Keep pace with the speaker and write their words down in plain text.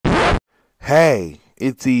Hey,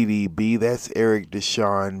 it's EDB. That's Eric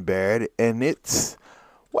Deshaun Barrett, and it's,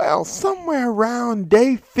 well, somewhere around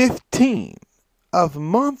day 15 of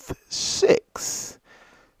month 6,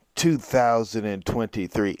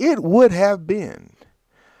 2023. It would have been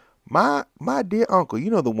my dear uncle.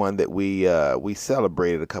 You know, the one that we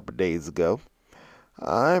celebrated a couple days ago.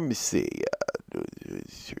 Let me see.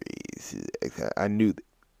 I knew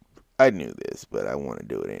this, but I want to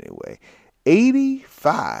do it anyway.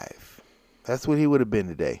 85. That's what he would have been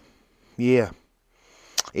today. Yeah,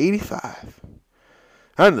 85.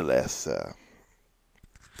 Nonetheless,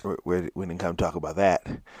 we didn't come talk about that.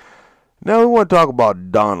 Now we want to talk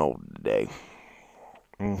about Donald today.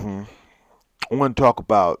 I want to talk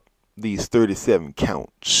about these 37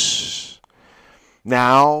 counts.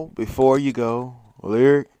 Now, before you go, well,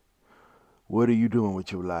 Eric, what are you doing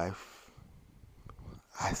with your life?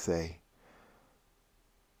 I say,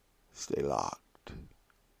 stay locked.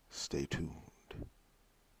 Stay tuned.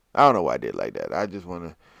 I don't know why I did like that. I just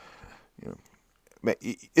want to,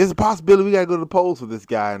 it's a possibility we got to go to the polls for this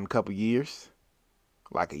guy in a couple years,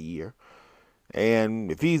 like a year.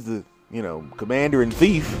 And if he's the, Commander In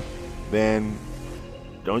Theif, then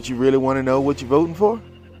don't you really want to know what you're voting for?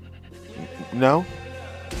 No?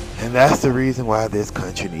 And that's the reason why this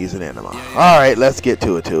country needs an enema. All right, let's get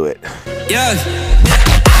to it. Yeah.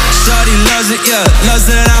 Shorty loves it, yeah. Loves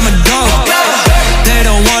that I'm a dog. They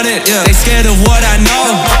don't want it, yeah. They scared of what I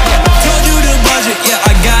know. Told you the budget, yeah.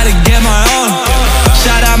 I gotta get my own.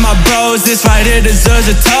 Shout out my bros, this right here deserves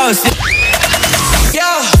a toast.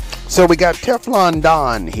 Yeah. So we got Teflon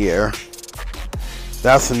Don here.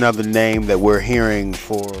 That's another name that we're hearing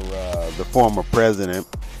for the former president.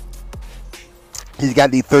 He's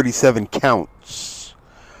got the 37 counts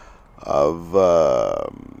of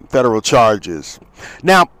federal charges.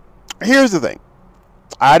 Now, here's the thing.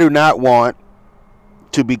 I do not want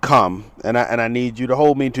to become, and I need you to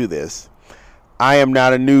hold me to this, I am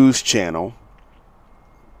not a news channel.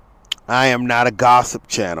 I am not a gossip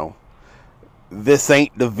channel. This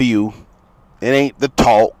ain't The View. It ain't The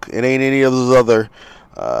Talk. It ain't any of those other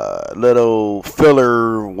little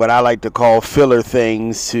filler, what I like to call filler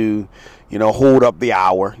things to, hold up the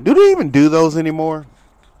hour. Do they even do those anymore?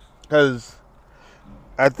 Because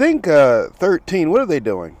I think 13, what are they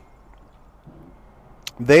doing?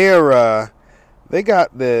 They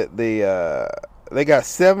got they got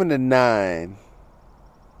 7 to 9,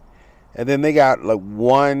 and then they got like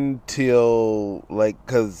 1 till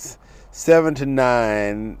because 7 to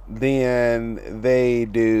 9. Then they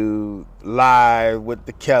do live with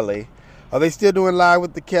the Kelly. Are they still doing live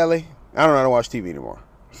with the Kelly? I don't know. I don't watch TV anymore,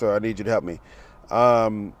 so I need you to help me.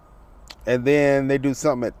 And then they do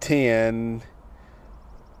something at 10,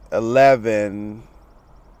 11.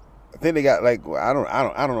 I think they got like I don't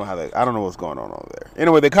know I don't know what's going on over there.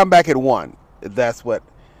 Anyway, they come back at 1. That's what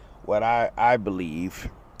I believe,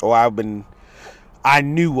 or I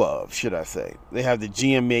knew of, should I say. They have the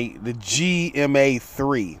GMA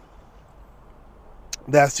 3.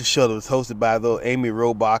 That's the show that was hosted by Amy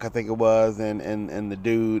Robach, I think it was, and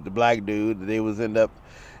the black dude.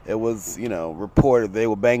 It was reported they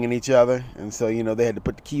were banging each other, and so they had to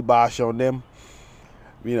put the kibosh on them.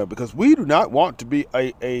 Because we do not want to be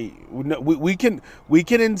we can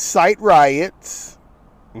incite riots.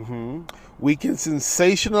 We can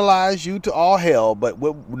sensationalize you to all hell, but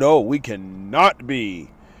we cannot be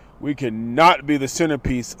the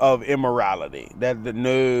centerpiece of immorality.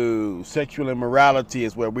 No, sexual immorality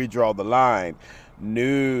is where we draw the line.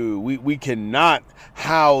 No, we cannot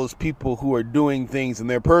house people who are doing things in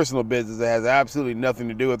their personal business that has absolutely nothing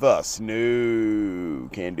to do with us. No,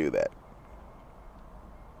 can't do that.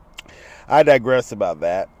 I digress about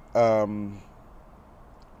that. I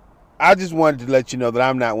just wanted to let you know that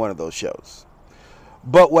I'm not one of those shows.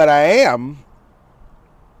 But what I am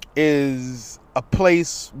is a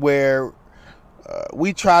place where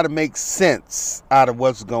we try to make sense out of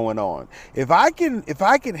what's going on. If I can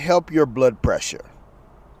help your blood pressure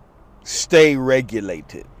stay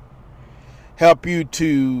regulated, help you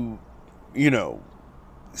to,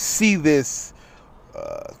 see this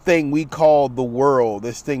thing we call the world,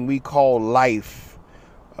 this thing we call life,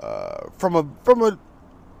 from a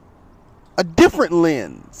different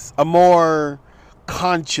lens, a more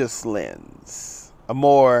conscious lens, a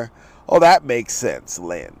more, that makes sense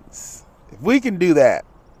lens. If we can do that,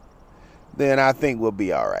 then I think we'll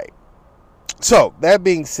be all right. So that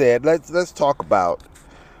being said, let's talk about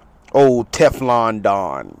old Teflon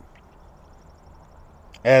Don,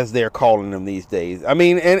 as they're calling him these days. I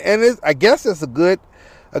mean, and I guess that's a good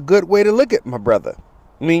way to look at my brother.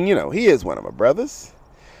 I mean, he is one of my brothers.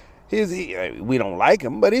 We don't like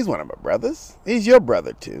him, but he's one of my brothers. He's your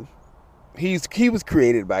brother too. he was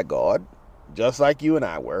created by God, just like you and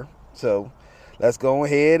I were. So let's go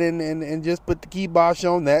ahead and just put the kibosh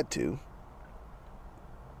on that too.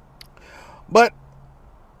 But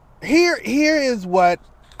here is what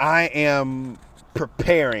I am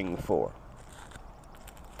preparing for.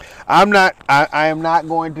 I am not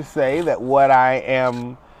going to say that what I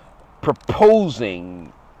am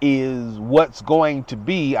proposing is what's going to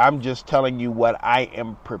be. I'm just telling you what I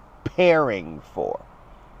am preparing for.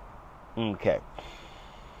 Okay.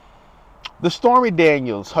 The Stormy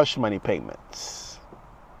Daniels hush money payments.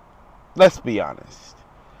 Let's be honest.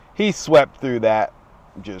 He swept through that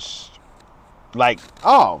just like,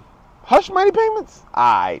 oh, hush money payments?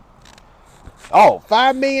 Alright. Oh,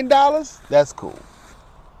 $5 million? That's cool.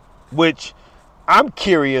 Which I'm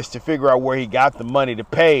curious to figure out where he got the money to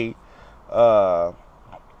pay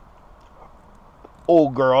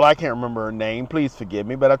old girl. I can't remember her name. Please forgive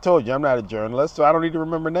me, but I told you I'm not a journalist, so I don't need to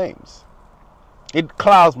remember names. It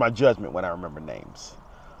clouds my judgment when I remember names.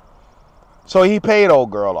 So he paid old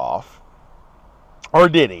girl off. Or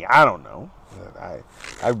did he? I don't know.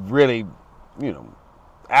 I really,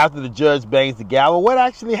 after the judge bangs the gavel, what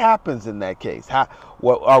actually happens in that case?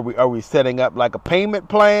 What are we setting up like a payment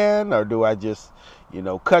plan, or do I just,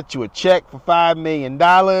 cut you a check for $5 million?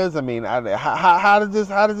 I mean, how does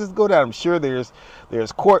this go down? I'm sure there's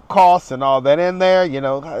court costs and all that in there.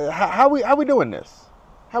 How we doing this?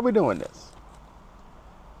 How we doing this?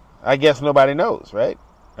 I guess nobody knows, right?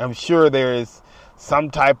 I'm sure there is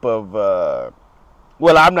some type of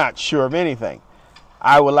well, I'm not sure of anything.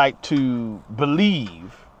 I would like to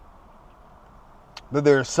believe that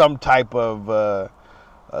there's some type of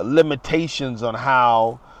limitations on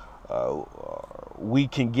how we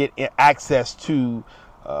can get access to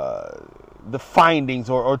the findings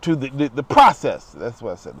or to the process. That's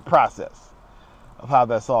what I said, the process of how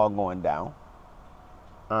that's all going down.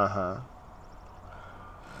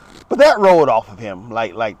 But that rolled off of him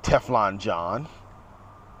like Teflon John.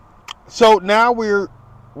 So now we're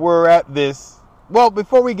at this. Well,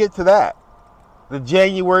 before we get to that, the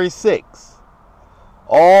January 6th,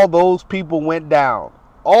 all those people went down.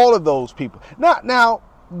 All of those people. Now,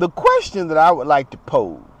 the question that I would like to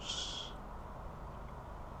pose,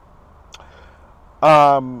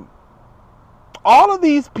 all of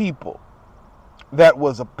these people that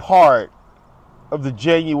was a part of the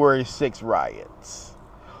January 6th riots,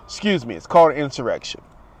 excuse me, it's called insurrection.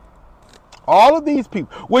 All of these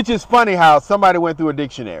people, which is funny how somebody went through a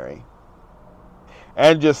dictionary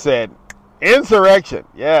and just said insurrection,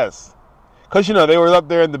 yes, because they were up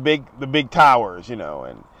there in the big towers,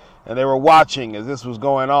 and they were watching as this was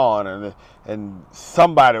going on, and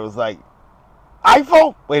somebody was like,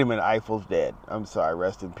 Eiffel. Wait a minute, Eiffel's dead. I'm sorry,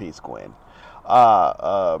 rest in peace, Gwen.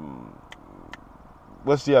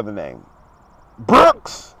 What's the other name?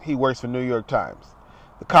 Brooks. He works for New York Times,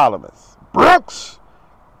 the columnist. Brooks.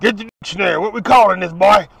 Get the dictionary. What we calling this,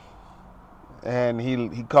 boy? And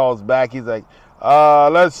he calls back. He's like,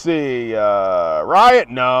 let's see. Riot?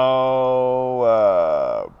 No.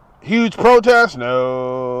 Huge protest?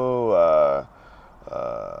 No.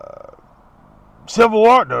 Civil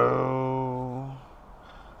War? No.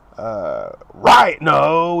 Riot?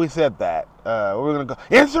 No. We said that. We're going to call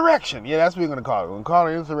insurrection. Yeah, that's what we're going to call it. We're going to call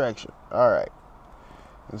it insurrection. All right.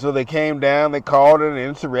 And so they came down. They called it an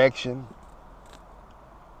insurrection.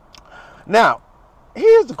 Now,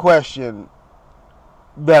 here's the question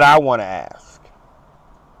that I want to ask.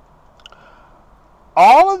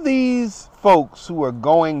 All of these folks who are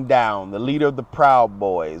going down, the leader of the Proud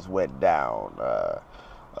Boys went down,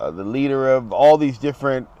 the leader of all these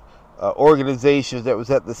different organizations that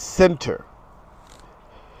was at the center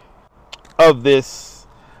of this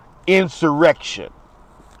insurrection.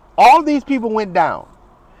 All of these people went down.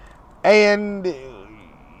 And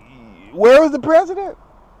where was the president?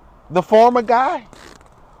 The former guy,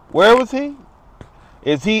 where was he?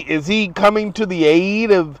 Is he coming to the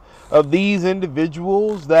aid of these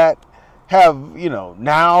individuals that have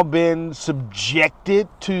now been subjected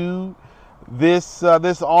to this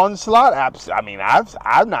onslaught? I mean,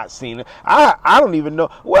 I've not seen it. I don't even know.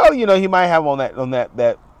 Well, he might have on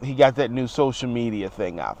that he got that new social media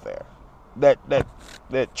thing out there,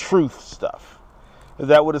 that truth stuff. Is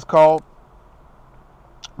that what it's called?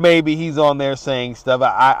 Maybe he's on there saying stuff.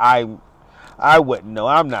 I wouldn't know.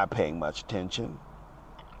 I'm not paying much attention.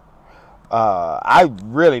 I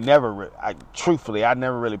really never. Truthfully, I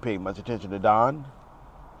never really paid much attention to Don.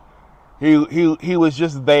 He was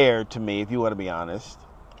just there to me, if you want to be honest.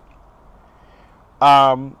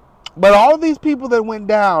 But all of these people that went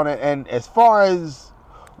down, and as far as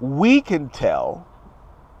we can tell,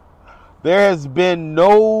 there has been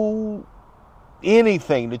no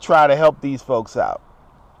anything to try to help these folks out.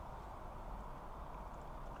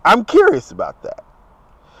 I'm curious about that.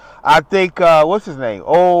 I think what's his name?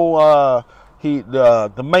 The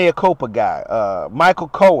Mea Culpa guy, Michael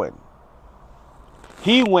Cohen.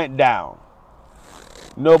 He went down.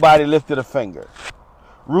 Nobody lifted a finger.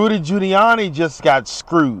 Rudy Giuliani just got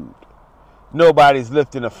screwed. Nobody's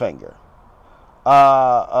lifting a finger.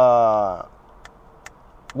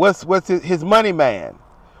 What's his money man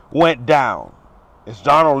went down. Is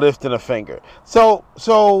Donald lifting a finger? So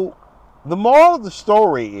the moral of the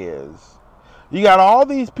story is, you got all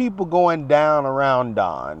these people going down around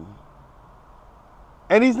Don,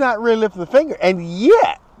 and he's not really lifting a finger. And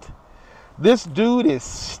yet, this dude is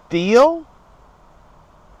still,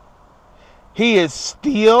 he is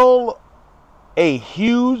still a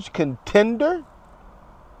huge contender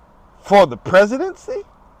for the presidency.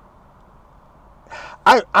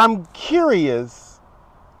 I'm curious,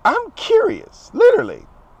 literally,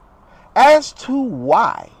 as to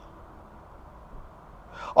why.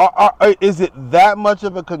 Is it that much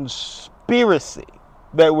of a conspiracy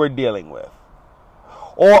that we're dealing with,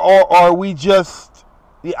 or are we just?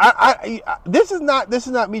 This is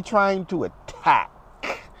not me trying to attack.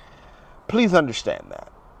 Please understand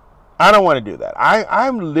that. I don't want to do that.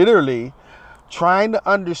 I'm literally trying to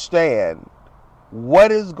understand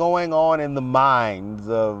what is going on in the minds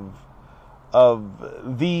of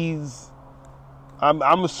these.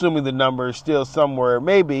 I'm assuming the number is still somewhere.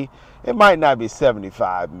 Maybe it might not be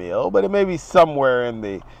 75 mil, but it may be somewhere in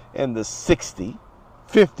the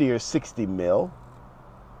 50 or 60 mil.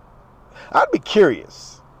 I'd be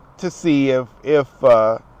curious to see if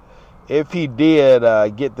he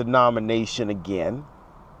did get the nomination again.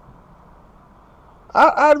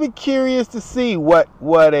 I'd be curious to see what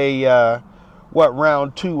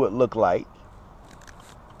round 2 would look like.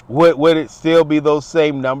 Would it still be those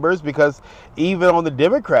same numbers? Because even on the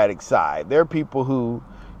Democratic side, there are people who,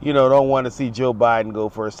 don't want to see Joe Biden go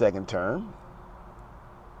for a second term.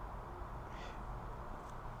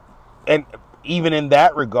 And even in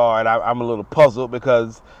that regard, I'm a little puzzled,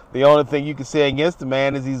 because the only thing you can say against the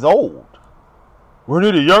man is he's old. We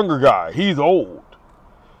need a younger guy. He's old.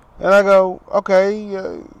 And I go,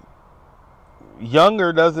 okay,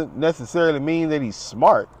 younger doesn't necessarily mean that he's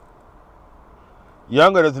smart.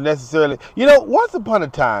 Younger doesn't necessarily... once upon a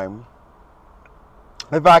time,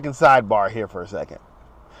 if I can sidebar here for a second.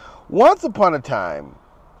 Once upon a time,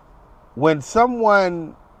 when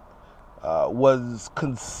someone was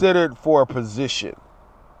considered for a position,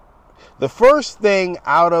 the first thing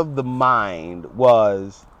out of the mind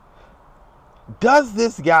was, does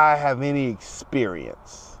this guy have any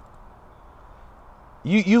experience?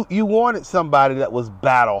 You wanted somebody that was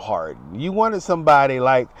battle hardened. You wanted somebody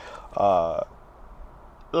like an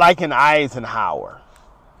Eisenhower.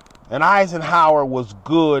 And Eisenhower was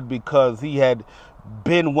good because he had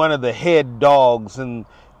been one of the head dogs in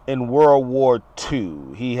World War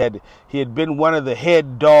II. He had been one of the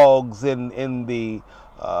head dogs in the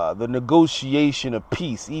negotiation of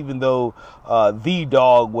peace, even though the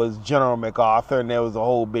dog was General MacArthur, and there was a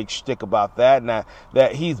whole big shtick about that. And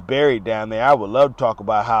that he's buried down there. I would love to talk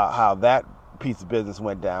about how that piece of business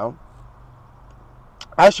went down.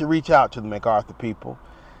 I should reach out to the MacArthur people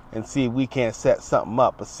and see if we can't set something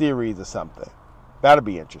up, a series or something. That'll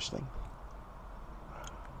be interesting.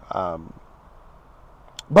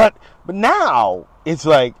 But now it's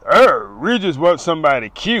like, we just want somebody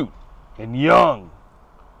cute and young,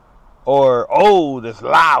 or old that's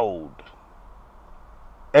loud.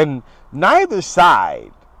 And neither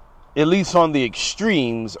side, at least on the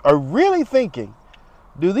extremes, are really thinking,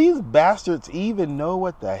 do these bastards even know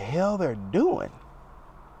what the hell they're doing?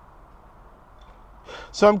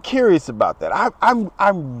 So I'm curious about that.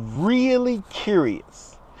 I'm really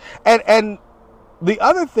curious. And the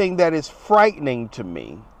other thing that is frightening to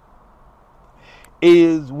me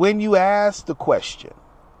is when you ask the question,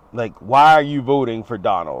 like, why are you voting for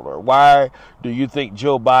Donald? Or why do you think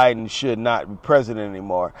Joe Biden should not be president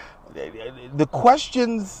anymore? The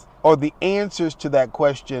questions or the answers to that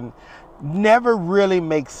question never really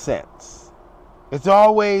make sense. It's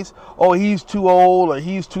always, oh, he's too old, or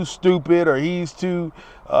he's too stupid, or he's too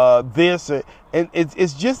this. And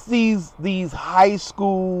it's just these high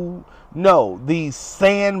school, these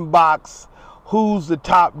sandbox, who's the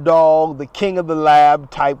top dog, the king of the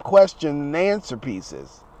lab type question and answer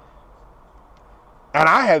pieces. And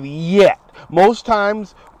I have yet, most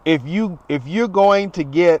times, if you're going to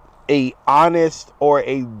get a honest or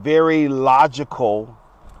a very logical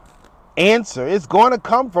answer, it's going to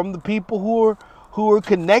come from the people who are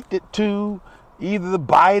connected to either the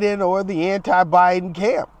Biden or the anti-Biden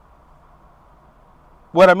camp.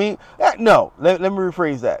 What I mean? No, let me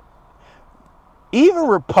rephrase that. Even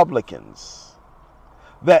Republicans,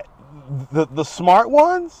 that the smart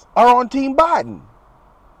ones, are on Team Biden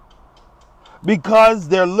because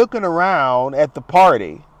they're looking around at the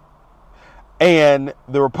party, and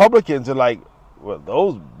the Republicans are like, well,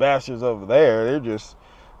 those bastards over there, they're just,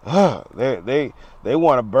 they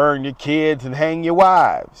want to burn your kids and hang your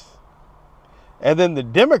wives. And then the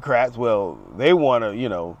Democrats, well, they want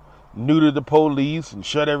to, neuter the police and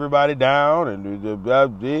shut everybody down,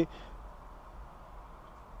 and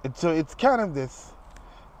so it's kind of this.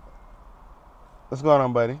 What's going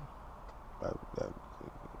on, buddy?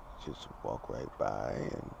 Just walk right by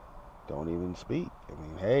and don't even speak. I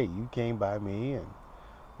mean, hey, you came by me, and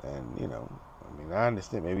I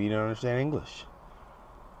understand. Maybe you don't understand English.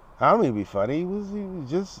 I don't mean to be funny. He was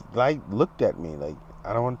just like looked at me like,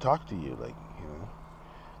 I don't want to talk to you, like,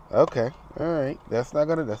 Okay, all right.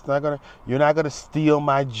 You're not gonna steal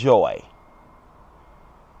my joy.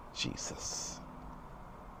 Jesus.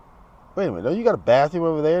 Wait a minute, don't you got a bathroom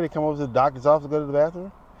over there? They come over to the doctor's office to go to the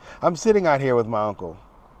bathroom? I'm sitting out here with my uncle.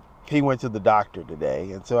 He went to the doctor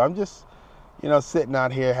today, and so I'm just, sitting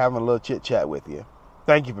out here having a little chit chat with you.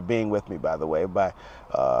 Thank you for being with me, by the way.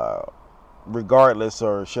 Regardless,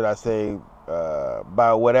 or should I say,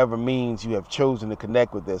 by whatever means you have chosen to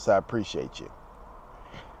connect with this, I appreciate you.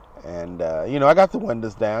 And, I got the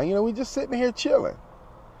windows down. We just sitting here chilling.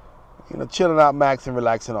 Chilling out, maxing,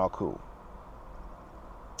 relaxing, all cool.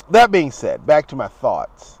 That being said, back to my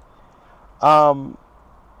thoughts.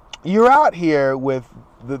 You're out here with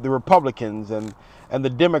the Republicans and the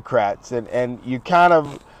Democrats, and you're kind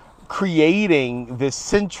of creating this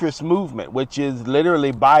centrist movement, which is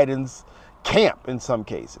literally Biden's camp in some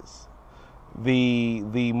cases.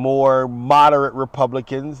 The more moderate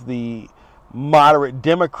Republicans, the moderate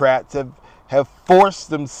Democrats have forced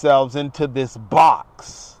themselves into this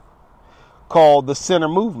box called the center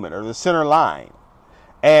movement or the center line.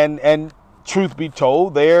 And truth be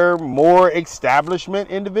told, they're more establishment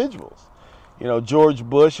individuals. George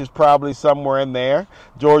Bush is probably somewhere in there.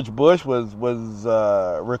 George Bush was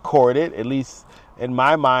recorded, at least in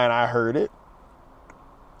my mind, I heard it.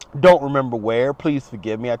 Don't remember where. Please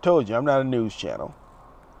forgive me. I told you, I'm not a news channel.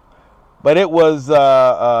 But it was,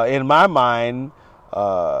 in my mind,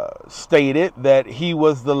 stated that he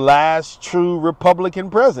was the last true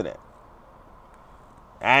Republican president.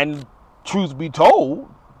 And truth be told,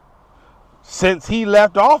 since he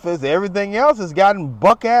left office, everything else has gotten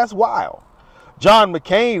buck-ass wild. John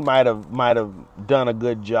McCain might have done a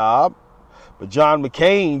good job, but John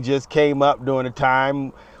McCain just came up during a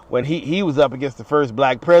time when he was up against the first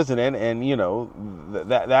black president, and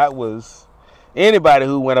that was anybody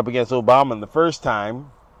who went up against Obama the first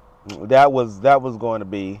time. That was going to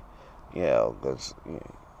be,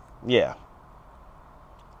 yeah.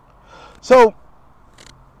 So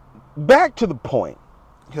back to the point,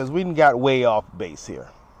 because we got way off base here.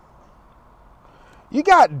 You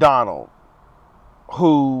got Donald,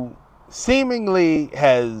 who seemingly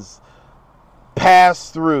has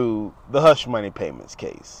passed through the hush money payments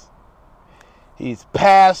case. He's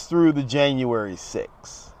passed through the January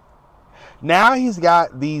 6th. Now he's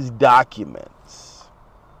got these documents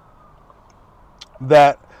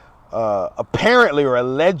that apparently or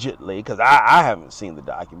allegedly, because I haven't seen the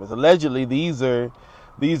documents, allegedly these are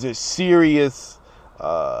serious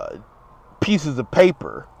pieces of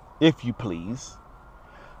paper, if you please,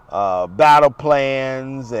 battle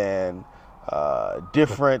plans and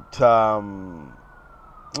different, a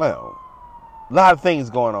lot of things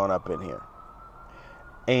going on up in here.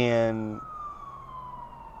 And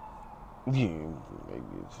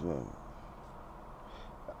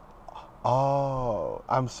oh,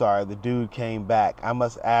 I'm sorry, the dude came back. I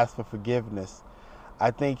must ask for forgiveness.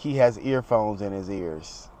 I think he has earphones in his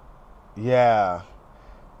ears. Yeah,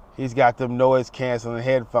 he's got them noise canceling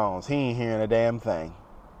headphones. He ain't hearing a damn thing.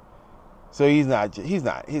 So he's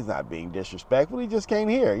not being disrespectful. He just can't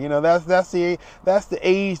hear. That's the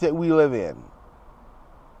age that we live in.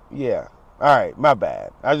 Yeah. All right, my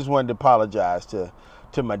bad. I just wanted to apologize to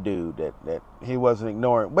my dude that he wasn't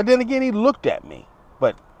ignoring. But then again, he looked at me.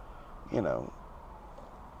 But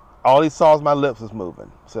all he saw was my lips was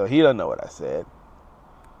moving, so he doesn't know what I said.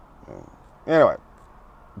 Anyway,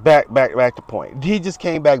 back to point. He just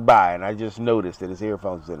came back by, and I just noticed that his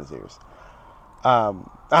earphones was in his ears.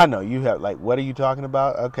 I know you have, like, what are you talking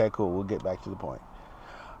about? Okay, cool. We'll get back to the point.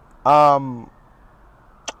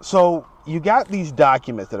 So you got these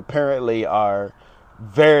documents that apparently are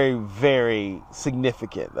very, very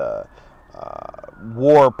significant.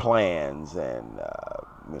 War plans and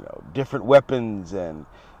different weapons and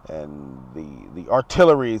the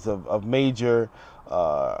artilleries of major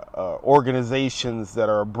organizations that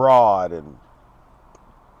are abroad. And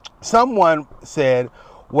someone said,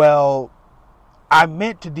 well, I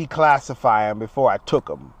meant to declassify them before I took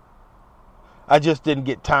them. I just didn't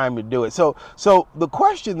get time to do it. So the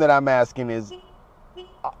question that I'm asking is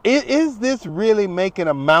this really making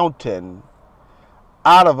a mountain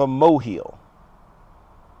out of a molehill?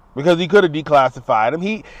 Because he could have declassified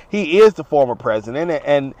him. He is the former president,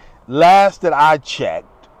 and last that I checked,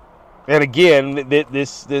 and again,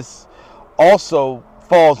 this also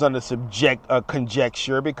falls under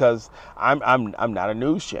conjecture, because I'm not a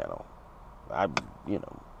news channel. I'm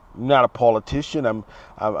not a politician. I'm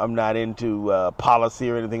not into policy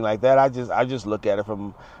or anything like that. I just look at it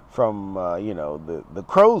from the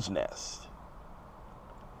crow's nest.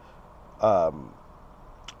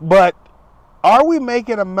 But are we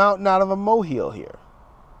making a mountain out of a molehill here?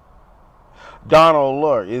 Donald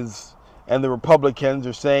Lure and the Republicans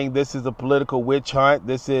are saying this is a political witch hunt.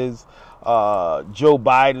 This is Joe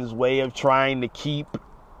Biden's way of trying to keep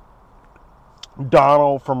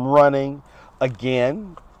Donald from running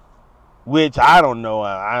again, which I don't know.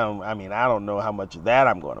 I don't know how much of that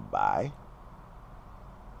I'm going to buy.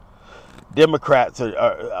 Democrats are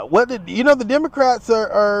the Democrats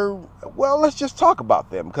are well, let's just talk about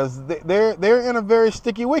them, because they're in a very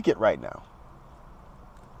sticky wicket right now,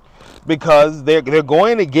 because they're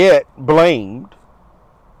going to get blamed.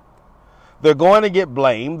 They're going to get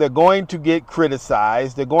blamed. They're going to get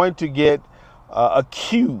criticized. They're going to get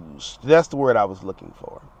accused. That's the word I was looking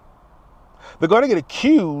for. They're going to get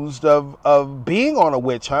accused of being on a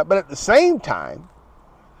witch hunt, but at the same time,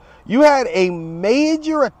 you had a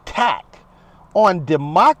major attack on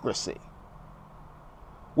democracy.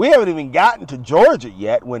 We haven't even gotten to Georgia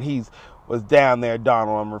yet, when he was down there,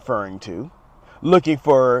 Donald I'm referring to, looking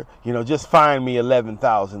for, just find me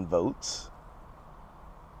 11,000 votes.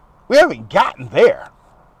 We haven't gotten there.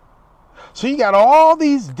 So you got all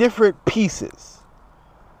these different pieces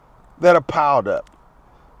that are piled up.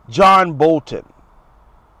 John Bolton.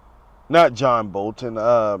 Not John Bolton.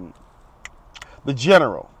 The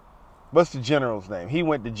general. What's the general's name? He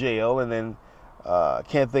went to jail, and then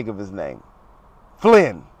can't think of his name.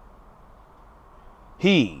 Flynn.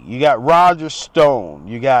 You got Roger Stone.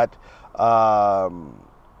 You got not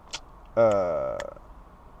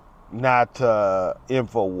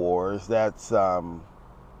InfoWars.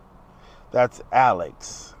 That's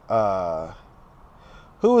Alex.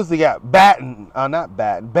 Who was the guy?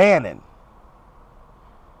 Bannon.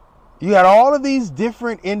 You got all of these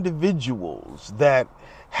different individuals that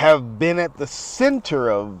have been at the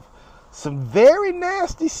center of some very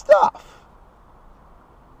nasty stuff.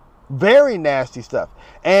 Very nasty stuff.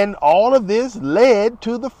 And all of this led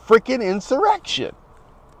to the freaking insurrection,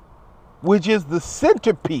 which is the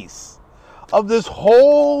centerpiece of this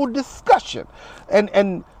whole discussion.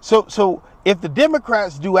 And so if the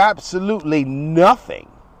Democrats do absolutely nothing,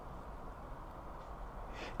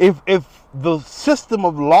 if the system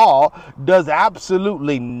of law does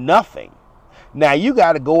absolutely nothing, now you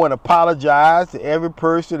got to go and apologize to every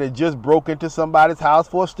person that just broke into somebody's house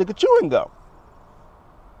for a stick of chewing gum.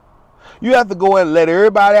 You have to go and let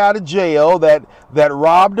everybody out of jail that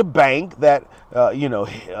robbed a bank, that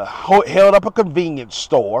held up a convenience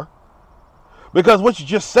store. Because what you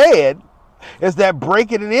just said is that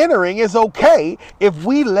breaking and entering is okay if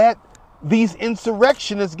we let these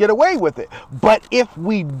insurrectionists get away with it. But if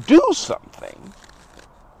we do something,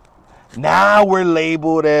 now we're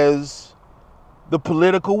labeled as the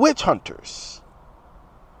political witch hunters.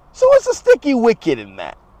 So it's a sticky wicket in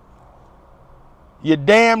that. You're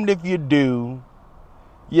damned if you do.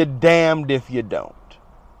 You're damned if you don't.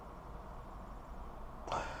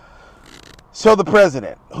 So the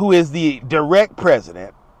president, who is the direct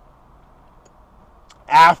president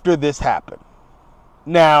after this happened.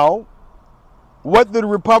 Now, what did the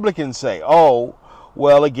Republicans say? Oh,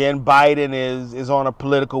 well, again, Biden is on a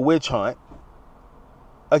political witch hunt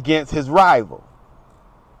against his rival.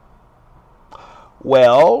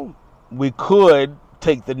 Well, we could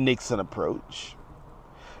take the Nixon approach.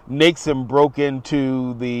 Nixon broke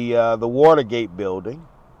into the Watergate building,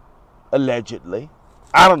 allegedly.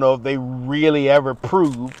 I don't know if they really ever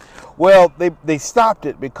proved. Well, they stopped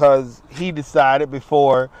it because he decided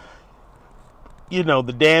before,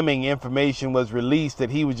 the damning information was released that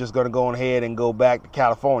he was just going to go ahead and go back to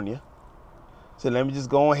California. So let me just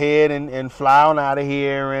go ahead and fly on out of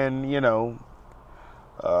here and,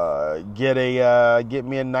 get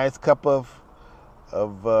me a nice cup or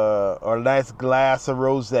a nice glass of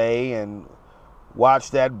rosé and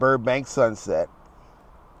watch that Burbank sunset.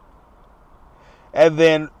 And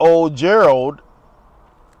then old Gerald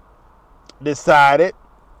decided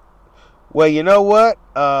Well, you know what?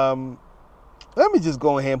 Let me just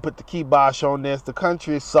go ahead and put the kibosh on this. The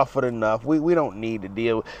country has suffered enough. We don't need to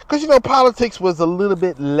deal with, because, you know, politics was a little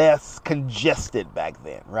bit less congested back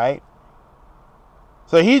then, right?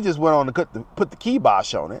 So he just went on to put the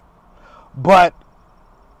kibosh on it. But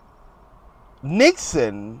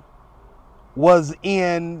Nixon was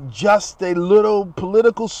in just a little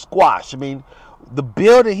political squash. I mean, the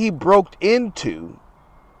building he broke into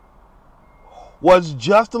was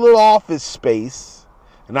just a little office space.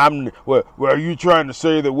 And well, are you trying to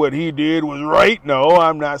say that what he did was right? No,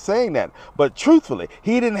 I'm not saying that. But truthfully,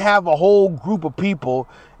 he didn't have a whole group of people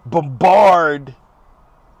bombard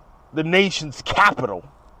the nation's capital.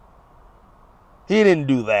 He didn't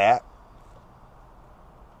do that.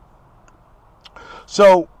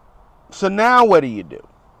 So now what do you do?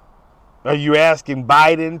 Are you asking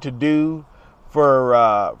Biden to do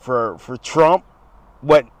for Trump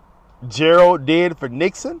what Gerald did for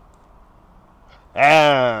Nixon?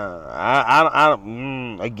 Again,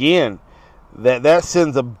 that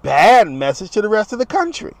sends a bad message to the rest of the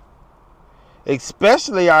country,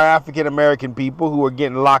 especially our African American people who are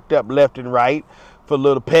getting locked up left and right for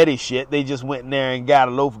little petty shit. They just went in there and got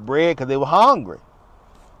a loaf of bread because they were hungry.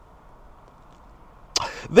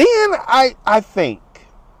 Then I think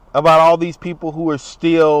about all these people who are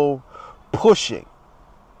still pushing,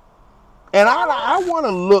 and I want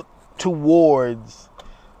to look towards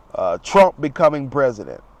Trump becoming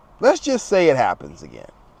president. Let's just say it happens again.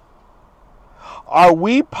 Are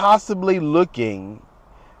we possibly looking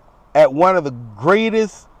at one of the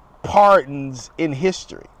greatest pardons in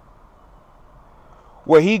history,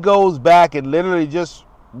 where he goes back and literally just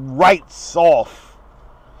writes off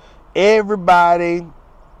everybody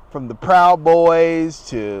from the Proud Boys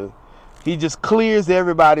to, he just clears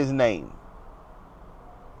everybody's name?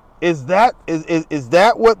 Is that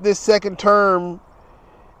what this second term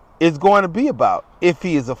is going to be about, if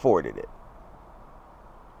he is afforded it?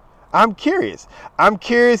 I'm curious.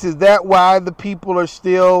 Is that why the people are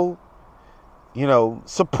still, you know,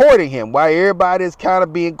 supporting him? Why everybody is kind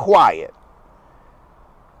of being quiet?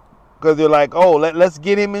 Because they're like, oh, let's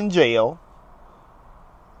get him in jail.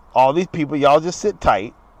 All these people, y'all just sit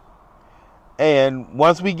tight. And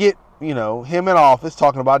once we get, you know, him in office,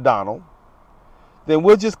 talking about Donald, then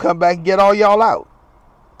we'll just come back and get all y'all out.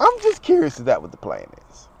 I'm just curious if that's what the plan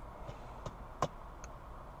is.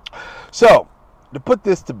 So, to put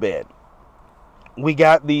this to bed, we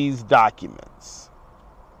got these documents.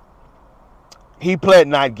 He pled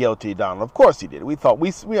not guilty, Donald. Of course he did. We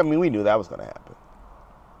knew that was going to happen.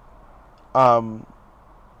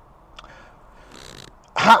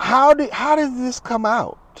 How did this come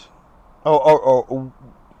out? Or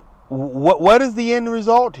what is the end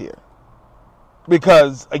result here?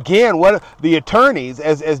 Because again, what the attorneys,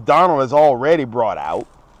 as Donald has already brought out,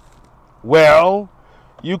 well,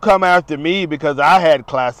 you come after me because I had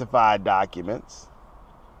classified documents.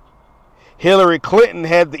 Hillary Clinton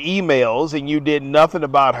had the emails and you did nothing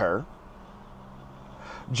about her.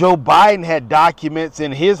 Joe Biden had documents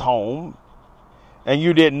in his home and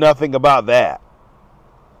you did nothing about that.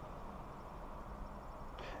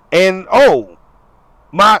 And oh,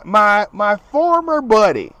 my former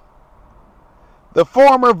buddy, the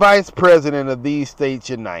former vice president of these states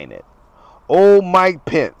united, old Mike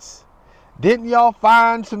Pence, didn't y'all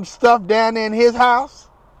find some stuff down there in his house?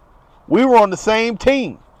 We were on the same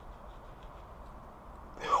team.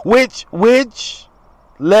 Which let's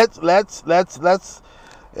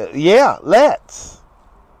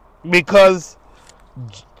because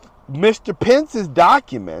Mr. Pence's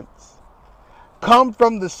documents come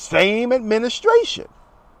from the same administration.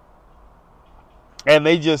 And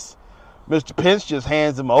Mr. Pence just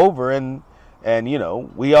hands them over and you know,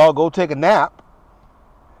 we all go take a nap.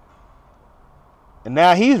 And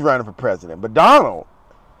now he's running for president. But Donald,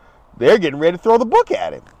 they're getting ready to throw the book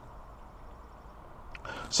at him.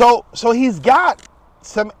 So he's got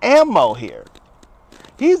some ammo here.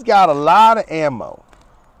 He's got a lot of ammo.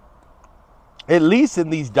 At least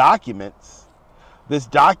in these documents, this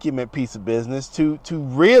document piece of business to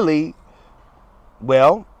really,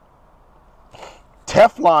 well,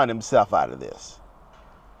 Teflon himself out of this.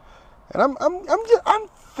 And I'm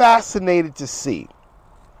fascinated to see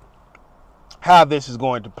how this is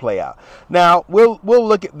going to play out. Now, we'll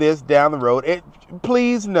look at this down the road.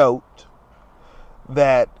 Please note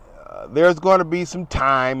that there's going to be some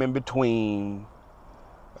time in between.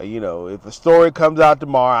 You know, if a story comes out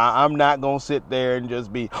tomorrow, I'm not going to sit there and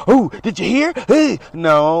just be, oh, did you hear? Hey.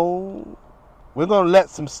 No, we're going to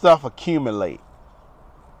let some stuff accumulate.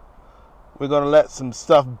 We're going to let some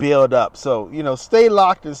stuff build up. So, you know, stay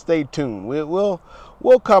locked and stay tuned. We'll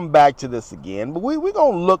we'll come back to this again. But we're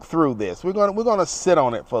gonna look through this. We're gonna sit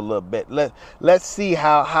on it for a little bit. Let's see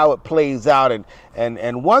how it plays out.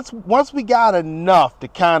 And once we got enough to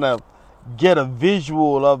kind of get a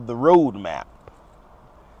visual of the roadmap,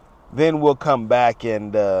 then we'll come back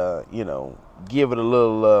and give it a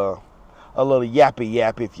little yappy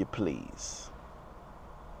yap, if you please.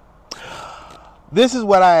 This is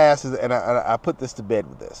what I asked, and I put this to bed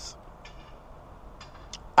with this.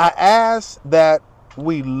 I ask that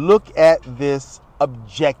we look at this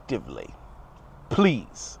objectively.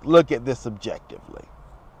 Please look at this objectively.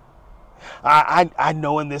 I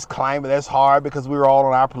know in this climate that's hard because we're all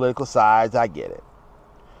on our political sides. I get it.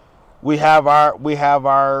 We have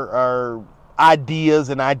our ideas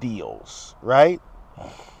and ideals, right?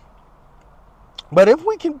 But if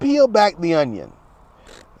we can peel back the onion,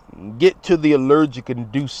 get to the allergic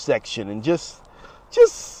induced section, and just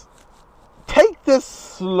take this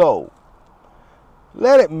slow.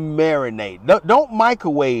 Let it marinate. Don't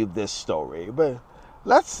microwave this story, but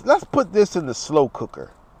let's put this in the slow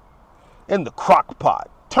cooker, in the crock pot.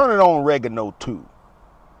 Turn it on oregano too.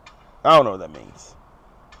 I don't know what that means.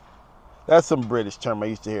 That's some British term I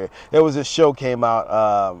used to hear. There was a show came out,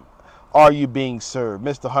 Are You Being Served?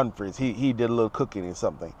 Mr. Humphries, he did a little cooking or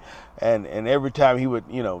something. And every time he would,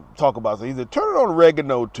 talk about something, he said, turn it on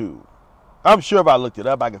oregano too. I'm sure if I looked it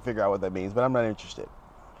up, I could figure out what that means, but I'm not interested.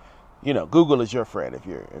 Google is your friend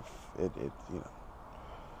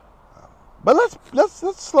But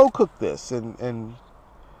let's slow cook this and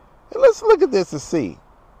let's look at this and see.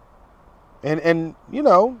 And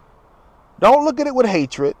don't look at it with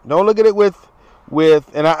hatred. Don't look at it with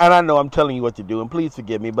and I know I'm telling you what to do, and please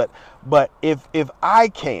forgive me, but if I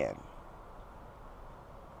can,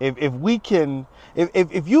 if we can,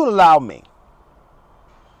 if you allow me,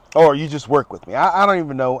 or you just work with me, I don't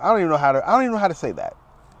even know how to say that,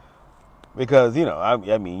 because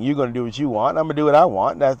I mean, you're gonna do what you want, I'm gonna do what I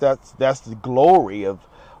want. That's the glory of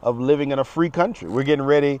living in a free country. We're getting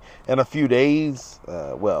ready in a few days,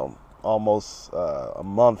 almost a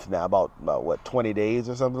month now, about what, 20 days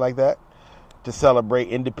or something like that, to celebrate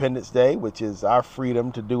Independence Day, which is our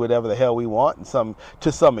freedom to do whatever the hell we want, and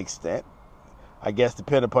to some extent, I guess,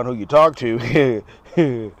 depending upon who you talk to,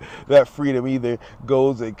 that freedom either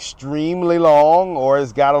goes extremely long or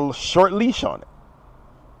it's got a short leash on it.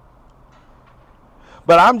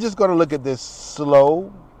 But I'm just going to look at this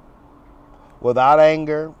slow, without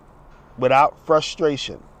anger, without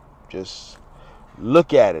frustration. Just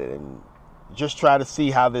look at it and just try to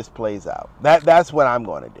see how this plays out. That's what I'm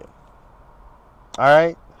going to do. All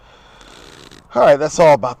right? All right, that's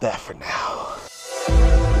all about that for now.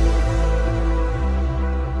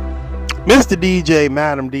 Mr. DJ,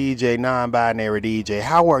 Madam DJ, non-binary DJ,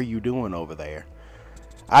 how are you doing over there?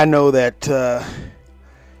 I know that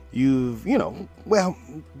we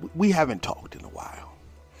haven't talked in a while.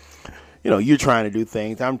 You're trying to do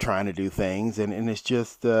things, I'm trying to do things, and it's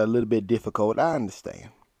just a little bit difficult. I understand.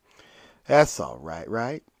 That's all right,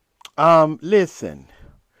 right? Listen,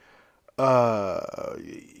 we're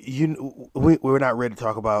not ready to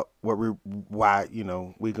talk about we're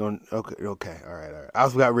going, okay, all right. I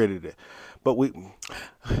was got ready to, but we're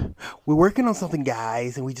working on something,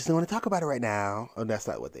 guys, and we just don't want to talk about it right now. Oh, that's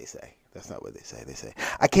not what they say. That's not what they say. They say,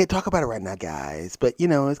 I can't talk about it right now, guys, but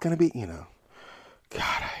it's going to be, God, I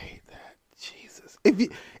hate that. Jesus.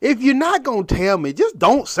 If you're not going to tell me, just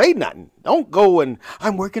don't say nothing. Don't go and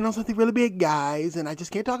I'm working on something really big, guys, and I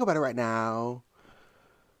just can't talk about it right now.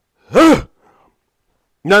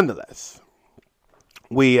 Nonetheless,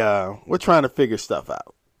 we're trying to figure stuff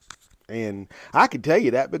out, and I can tell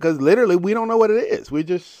you that because literally we don't know what it is. We're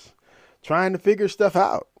just trying to figure stuff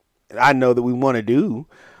out. And I know that we want to do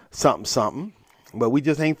something, but we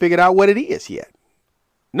just ain't figured out what it is yet.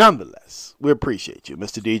 Nonetheless, we appreciate you,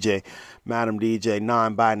 Mr. DJ, Madam DJ,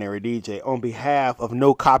 non-binary DJ, on behalf of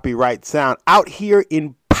No Copyright Sound, out here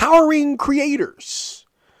empowering creators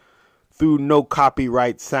through no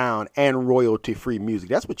copyright sound and royalty-free music.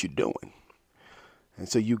 That's what you're doing. And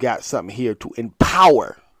so you got something here to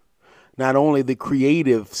empower not only the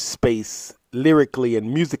creative space lyrically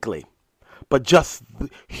and musically, but just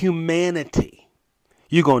humanity.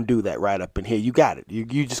 You're going to do that right up in here. You got it. You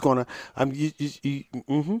just going to,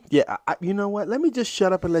 yeah, you know what? Let me just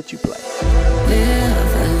shut up and let you play.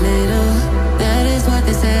 Live a little, that is what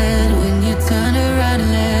they said when you turn around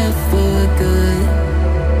and left for good.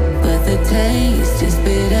 But the taste is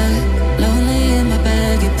bitter, lonely in my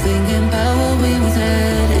bed, keep thinking about what we once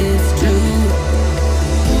had, it's true.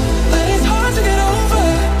 But it's hard to get over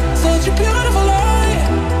such a beautiful lie,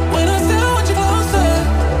 when I still want you closer.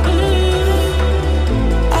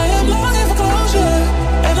 I am longing for closure,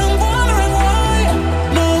 and I'm wondering why.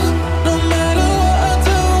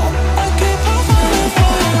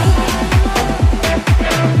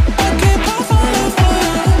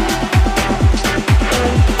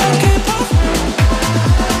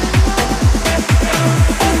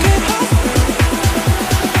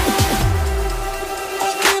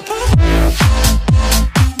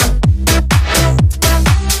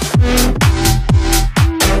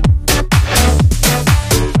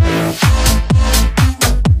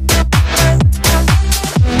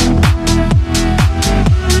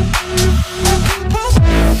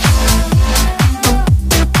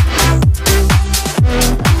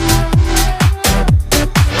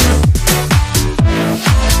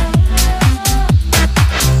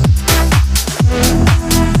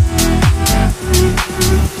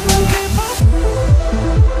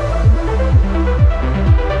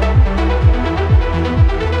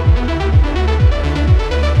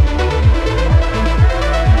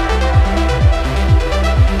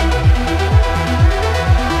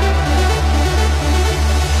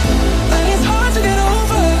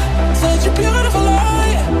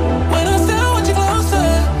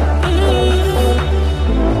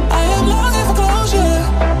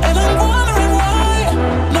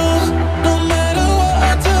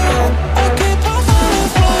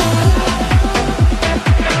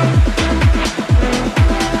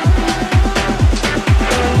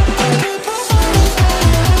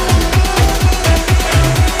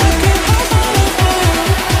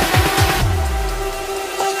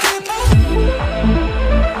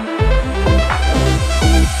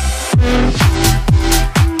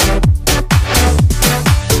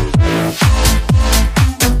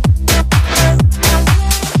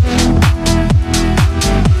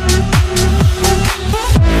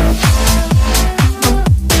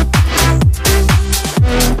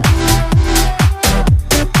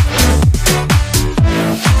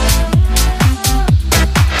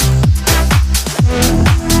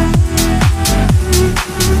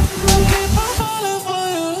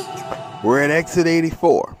 We're at exit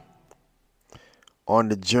 84 on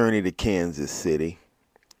the journey to Kansas City.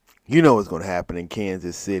 You know what's going to happen in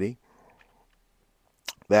Kansas City.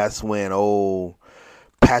 That's when old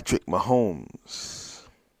Patrick Mahomes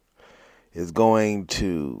is going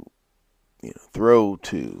to throw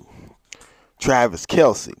to Travis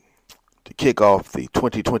Kelce to kick off the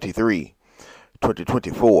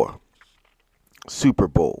 2023-2024 Super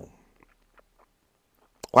Bowl.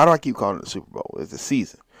 Why do I keep calling it the Super Bowl? It's the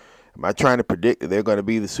season. Am I trying to predict that they're going to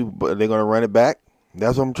be the Super Bowl? They're going to run it back?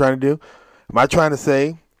 That's what I'm trying to do. Am I trying to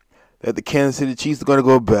say that the Kansas City Chiefs are going to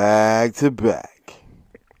go back to back?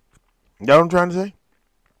 You know what I'm trying to say?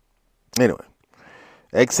 Anyway,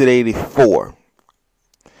 exit 84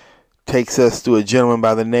 takes us to a gentleman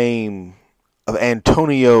by the name of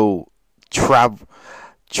Antonio Travaris,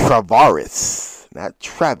 not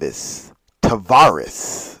Travis,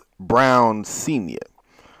 Tavares Brown Sr.,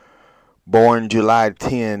 born July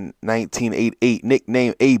 10, 1988,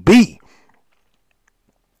 nicknamed AB,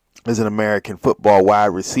 is an American football wide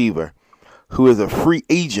receiver who is a free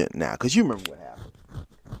agent now. Because you remember what happened.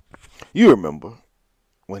 You remember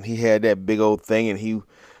when he had that big old thing and he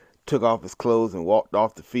took off his clothes and walked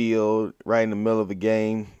off the field right in the middle of a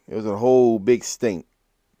game. It was a whole big stink.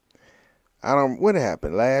 What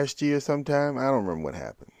happened? Last year sometime? I don't remember what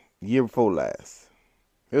happened. Year before last.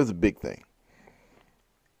 It was a big thing.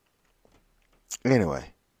 Anyway,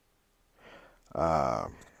 a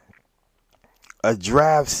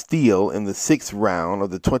draft steal in the 6th round of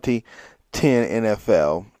the 2010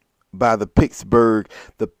 NFL by the Pittsburgh.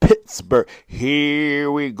 Here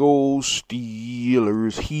we go,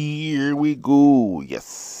 Steelers. Here we go.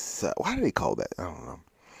 Yes. Why do they call that? I don't know.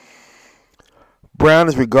 Brown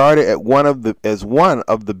is regarded as one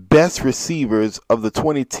of the best receivers of the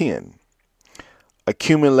 2010.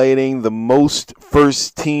 Accumulating the most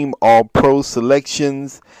first-team All-Pro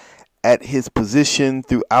selections at his position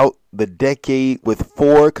throughout the decade with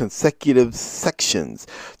 4 consecutive sections,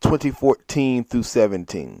 2014 through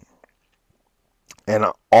 17, and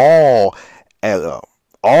all as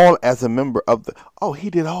a member of the. Oh,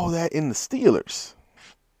 he did all that in the Steelers.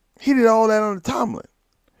 He did all that under Tomlin.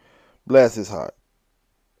 Bless his heart.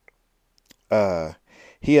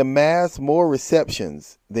 He amassed more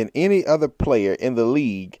receptions than any other player in the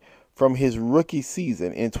league from his rookie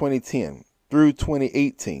season in 2010 through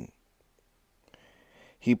 2018.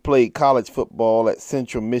 He played college football at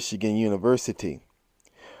Central Michigan University,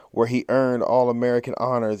 where he earned All-American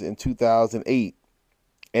honors in 2008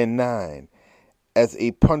 and 9 as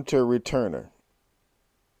a punter returner.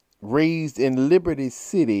 Raised in Liberty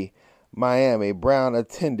City, Miami, Brown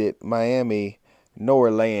attended Miami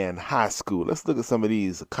Norland High School. Let's look at some of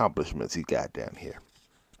these accomplishments he got down here.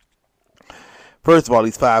 First of all,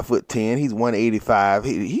 he's 5'10". He's 185.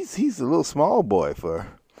 He's a little small boy for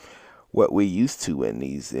what we're used to in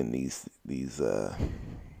these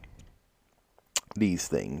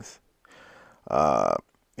things.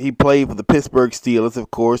 He played for the Pittsburgh Steelers,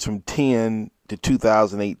 of course, from 10 to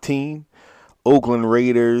 2018. Oakland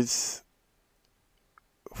Raiders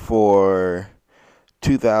for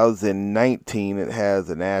 2019. It has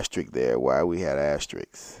an asterisk there. Why we had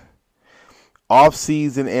asterisks.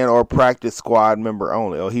 Off-season and or practice squad member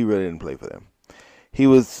only. Oh, he really didn't play for them. He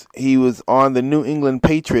was on the New England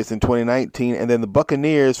Patriots in 2019, and then the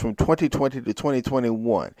Buccaneers from 2020 to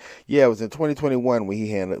 2021. Yeah, it was in 2021 when he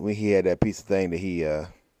had that piece of thing that he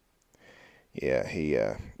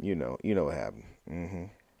you know what happened. Mm-hmm.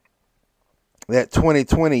 That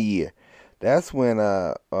 2020 year, that's when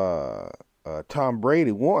Tom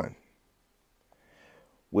Brady won.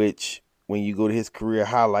 Which, when you go to his career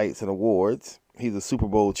highlights and awards, he's a Super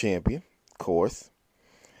Bowl champion, of course.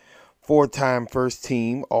 4-time first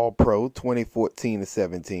team All-Pro 2014 to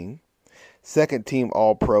 17. Second team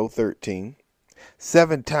All-Pro 13.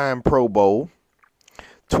 7-time Pro Bowl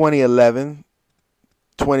 2011,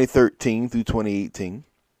 2013 through 2018.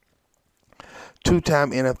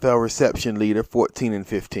 2-time NFL reception leader 14 and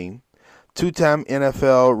 15. 2-time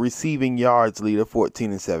NFL receiving yards leader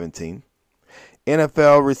 14 and 17.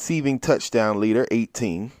 NFL receiving touchdown leader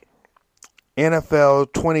 18. NFL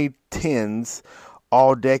 2010s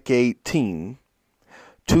All-Decade Team.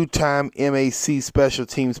 2-time MAC Special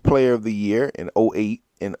Teams Player of the Year in 08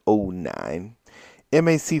 and 09.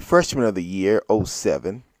 MAC Freshman of the Year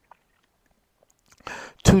 07.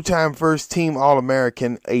 2-time First Team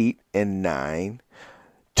All-American 8 and 9.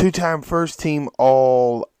 2-time First Team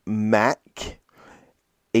All-MAC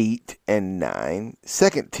 8 and 9.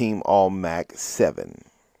 Second Team All-MAC 7.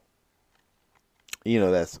 You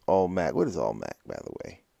know that's All-MAC. What is All-MAC, by the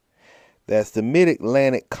way? That's the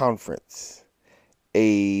Mid-Atlantic Conference.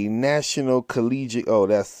 a national collegiate. Oh,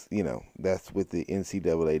 that's that's with the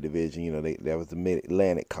NCAA division. That was the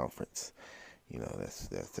Mid-Atlantic Conference.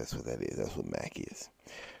 That's what that is. That's what MAC is.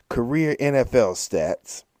 Career NFL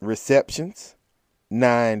stats: receptions,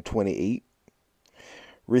 928.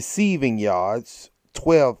 Receiving yards,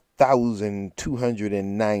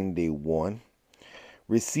 12,291.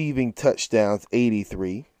 Receiving touchdowns,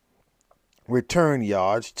 83. Return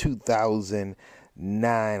yards,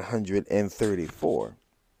 2,934.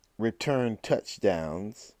 Return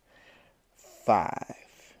touchdowns, 5.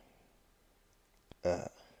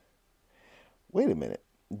 Wait a minute.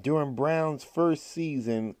 During Brown's first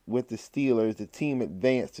season with the Steelers, the team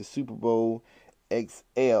advanced to Super Bowl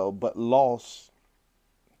XL but lost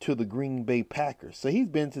to the Green Bay Packers. So he's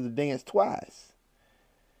been to the dance twice.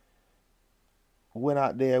 Went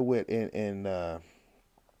out there with and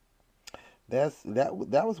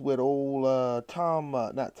that was with old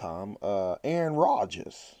Aaron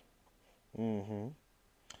Rodgers. And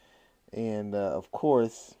of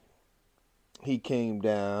course he came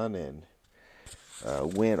down and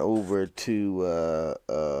went over to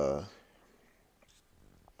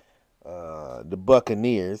the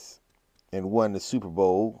Buccaneers and won the Super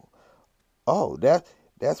Bowl. Oh, that's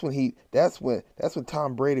when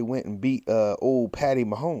Tom Brady went and beat old Patty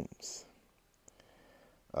Mahomes.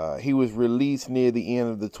 He was released near the end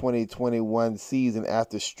of the 2021 season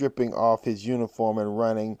after stripping off his uniform and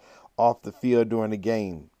running off the field during the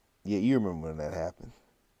game. Yeah, you remember when that happened.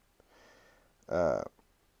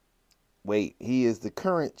 Wait, he is the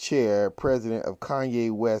current president of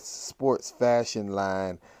Kanye West's sports fashion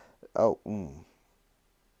line. Oh,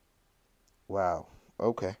 wow.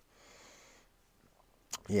 Okay.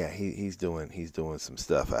 Yeah, he's doing some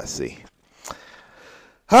stuff, I see.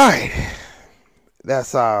 All right.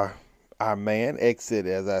 That's our man. Exit,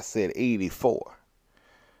 as I said, 84.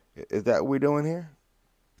 Is that what we're doing here?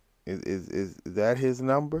 Is that his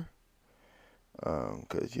number?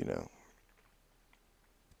 Because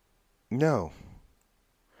no.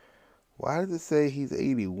 Why does it say he's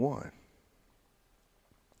 81?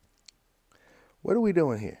 What are we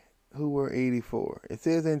doing here? Who wore 84? It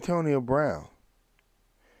says Antonio Brown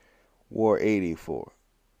wore 84.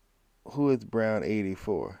 Who is Brown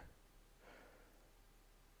 84?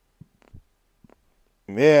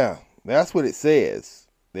 Yeah, that's what it says,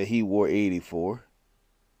 that he wore 84.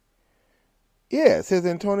 Yeah, it says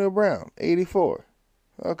Antonio Brown, 84.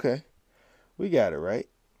 Okay, we got it right.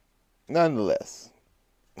 Nonetheless,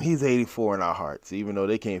 he's 84 in our hearts, even though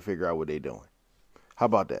they can't figure out what they're doing. How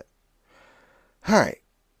about that? All right,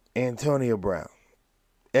 Antonio Brown,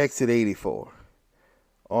 exit 84.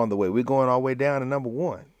 On the way. We're going all the way down to number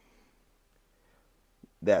 1.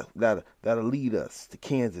 That'll lead us to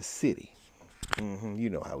Kansas City. You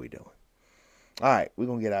know how we doing. All right, we're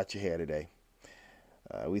going to get out your hair today.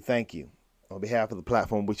 We thank you on behalf of the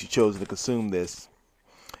platform which you chose to consume this.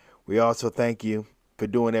 We also thank you for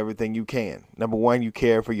doing everything you can. Number 1, you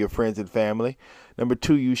care for your friends and family. Number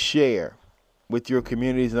 2, you share with your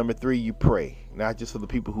communities. Number 3, you pray, not just for the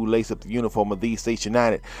people who lace up the uniform of these States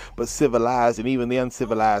United, but civilized and even the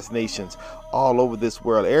uncivilized nations all over this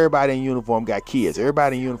world. Everybody in uniform got kids.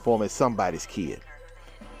 Everybody in uniform is somebody's kid.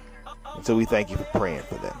 And so we thank you for praying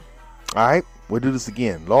for them. All right, we'll do this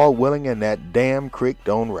again, Lord willing, and that damn creek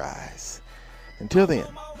don't rise. Until then,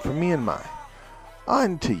 for me and mine,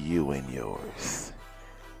 unto you and yours.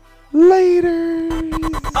 Later.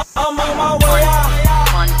 I'm on my way out.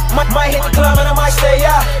 Might hit the club and I might stay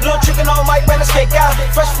out. Little chicken on mic, when I skate out.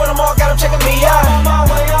 Fresh from the mall, got him checking me out. I'm on my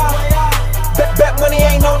way out. Bet money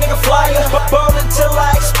ain't no nigga flyer. Ball until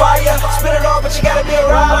I expire. Spit it all, but you gotta be a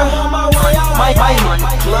rider. I'm on my way out. Might hit the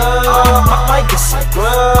club. Might get some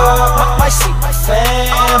grub. Might see my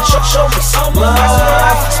fam. Show me some love.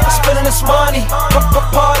 Spending this money.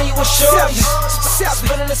 Party with shorties.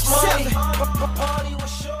 Spending this money.